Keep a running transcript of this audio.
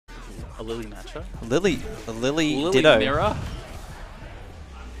A Lily matchup. A Lily Ditto. Mirror.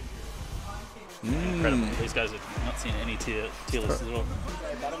 Incredible. Mm. These guys have not seen any tier lists at all.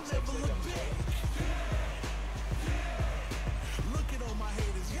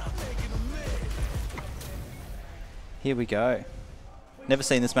 Here we go. Never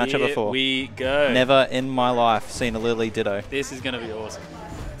seen this matchup before. Here we go. Never in my life seen a Lily Ditto. This is going to be awesome.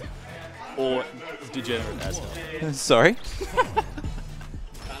 Or degenerate as hell. Sorry?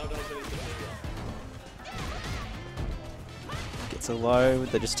 Gets a low.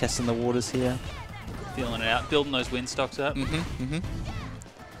 They're just testing the waters here. Feeling it out. Building those wind stocks up. Mm-hmm.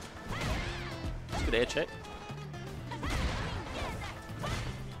 Good air check.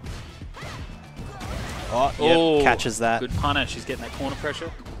 Oh, yep, Oh, catches that. Good punish. He's getting that corner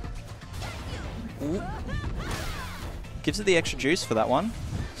pressure. Ooh. Gives it the extra juice for that one.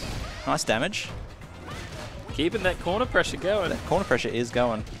 Nice damage. Keeping that corner pressure going. That corner pressure is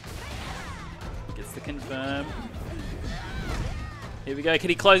going. Gets the confirm. Here we go. Can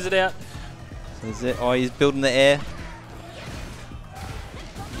he close it out? Is it? Oh, he's building the air.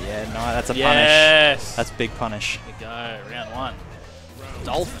 Yeah, no, that's a Yes. punish. That's big punish. Here we go. Round one.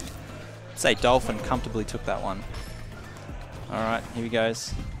 Dolphin. Say Dolphin comfortably took that one. All right, here he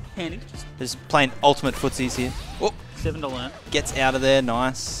goes. Handy. Just playing ultimate footsies here. Oh, 7 to learn. gets out of there.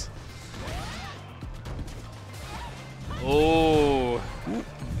 Nice. Oh.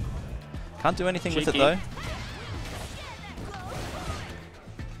 Can't do anything with it Cheeky. though.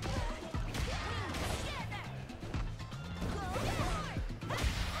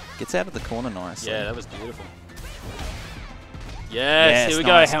 Gets out of the corner nicely. Yeah, that was beautiful. Yes, here we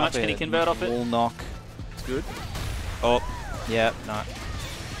nice. go. How Up much can he air. convert off it? Wall knock. It's good. Oh, yeah, no.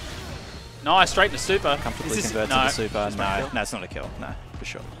 Nice, straight into super. Comfortably Is this- convert no, to the super. that's not a No, kill. no, it's not a kill. No, for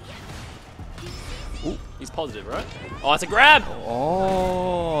sure. Ooh. He's positive, right? Oh, it's a grab.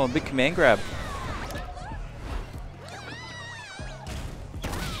 Oh, big command grab.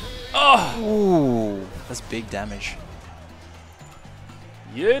 Oh, Ooh, that's big damage.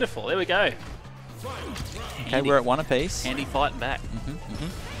 beautiful. There we go. Okay, Handy. we're at one apiece. Handy fighting back. Mm-hmm.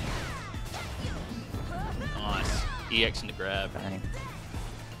 Nice. EX into grab. Bang.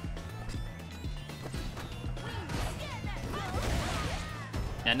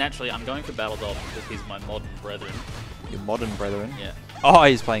 Now, naturally, I'm going for BattleDolphin because he's my modern brethren. Your modern brethren. Yeah. Oh,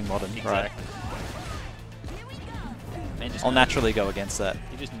 he's playing modern. Exactly. Right. Man just I'll knows. naturally go against that.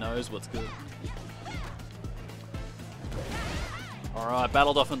 He just knows what's good. Alright,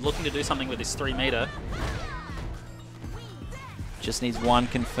 BattleDolphin looking to do something with his 3 meter. Just needs one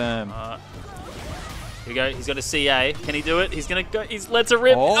confirm. Here we go. He's got a CA. Can he do it? He's gonna go. He's lets a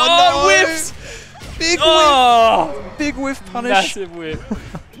rip. Oh, Oh, no! whiffs! Big Oh, whiff! Big whiff punish. massive whiff.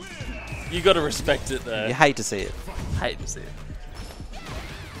 You got to respect it though. You hate to see it. Hate to see it.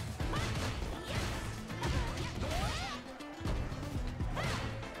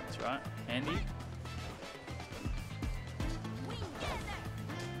 That's right, Andy.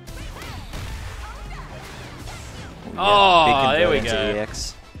 Oh, Big there we convert into go.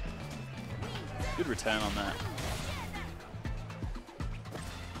 EX. Good return on that.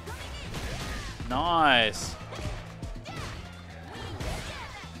 Nice.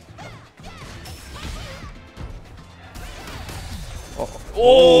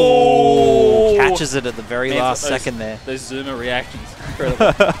 Oh! Catches it at the very Man, last those- second there. Those zoomer reactions.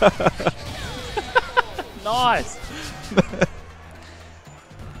 Incredible. Nice.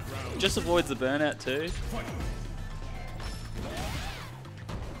 Just avoids the burnout too.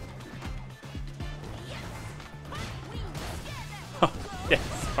 Yeah,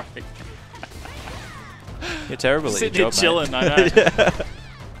 sorry. You're terrible at your Sitting here job, chilling, mate. I know. Yeah.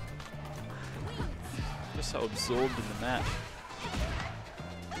 Just so absorbed in the match.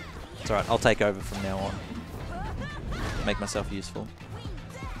 It's alright, I'll take over from now on. Make myself useful.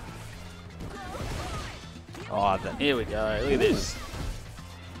 Oh, that. Here we go. Look at this.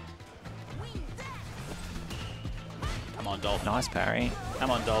 Come on, Dolphin. Nice parry.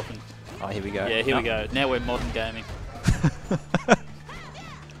 Come on, Dolphin. Oh, here we go. Yeah, here we Nope. go. Now we're modern gaming.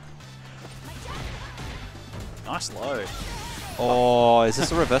 Nice low. Oh, is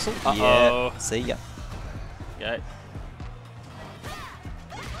this a reversal? Uh-oh. Yeah. See ya. Okay.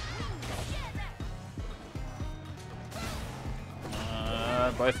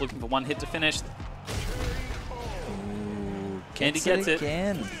 Both looking for one hit to finish. Ooh, Candy gets it.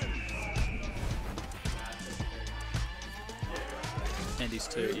 again. Andy's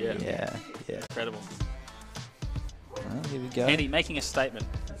too, yeah. Yeah. Incredible. Well, here we go. Andy making a statement.